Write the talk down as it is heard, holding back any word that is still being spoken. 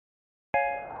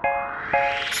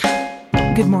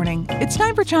Good morning. It's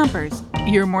time for Chompers,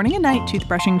 your morning and night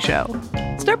toothbrushing show.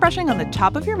 Start brushing on the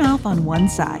top of your mouth on one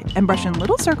side and brush in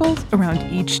little circles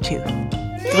around each tooth.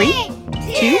 3,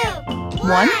 2,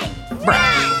 1,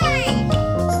 brush.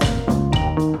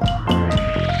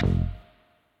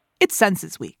 It's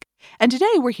Senses Week, and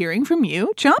today we're hearing from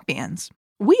you, Chompions.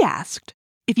 We asked,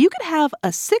 if you could have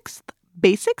a sixth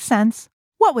basic sense,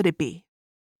 what would it be?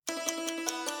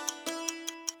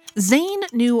 Zane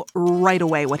knew right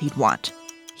away what he'd want.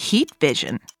 Heat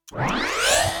vision.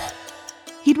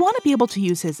 He'd want to be able to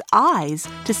use his eyes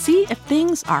to see if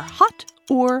things are hot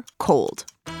or cold.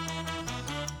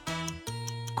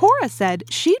 Cora said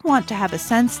she'd want to have a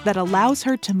sense that allows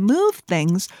her to move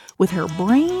things with her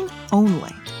brain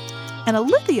only. And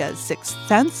Olivia's sixth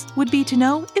sense would be to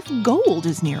know if gold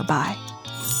is nearby.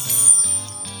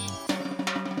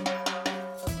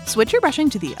 Switch your brushing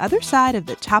to the other side of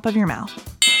the top of your mouth.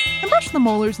 And brush the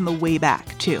molars in the way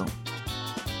back, too.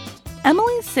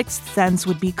 Emily's sixth sense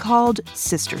would be called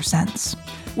sister sense.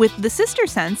 With the sister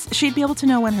sense, she'd be able to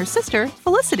know when her sister,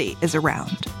 Felicity, is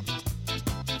around.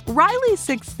 Riley's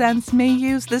sixth sense may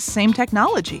use this same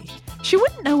technology. She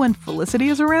wouldn't know when Felicity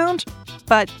is around,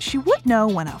 but she would know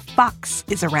when a fox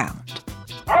is around.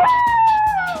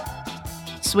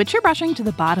 Switch your brushing to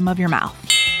the bottom of your mouth,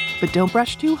 but don't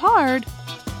brush too hard.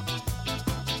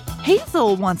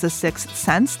 Hazel wants a sixth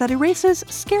sense that erases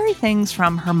scary things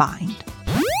from her mind.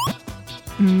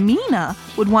 Mina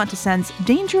would want to sense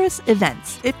dangerous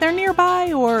events if they're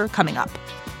nearby or coming up.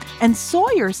 And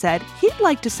Sawyer said he'd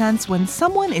like to sense when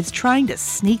someone is trying to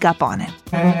sneak up on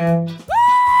him.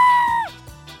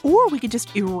 Or we could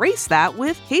just erase that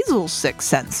with Hazel's sixth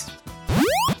sense.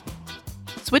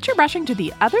 Switch your brushing to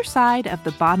the other side of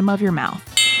the bottom of your mouth.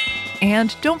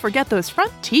 And don't forget those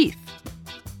front teeth.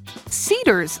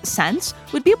 Cedar's sense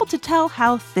would be able to tell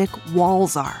how thick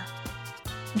walls are.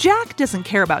 Jack doesn't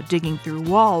care about digging through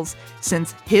walls,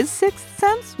 since his sixth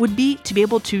sense would be to be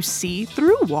able to see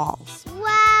through walls.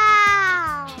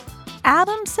 Wow!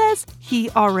 Adam says he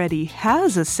already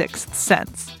has a sixth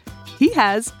sense. He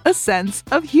has a sense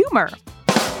of humor.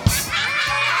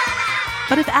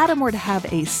 But if Adam were to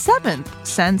have a seventh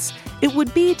sense, it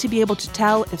would be to be able to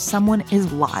tell if someone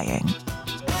is lying.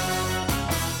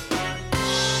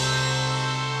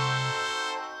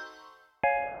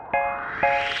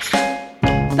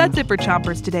 That's it for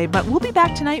Chompers today, but we'll be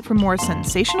back tonight for more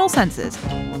sensational senses.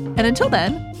 And until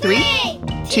then, 3,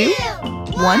 2,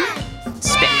 1,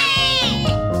 spit.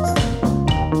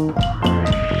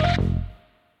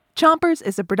 Chompers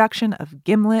is a production of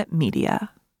Gimlet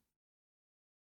Media.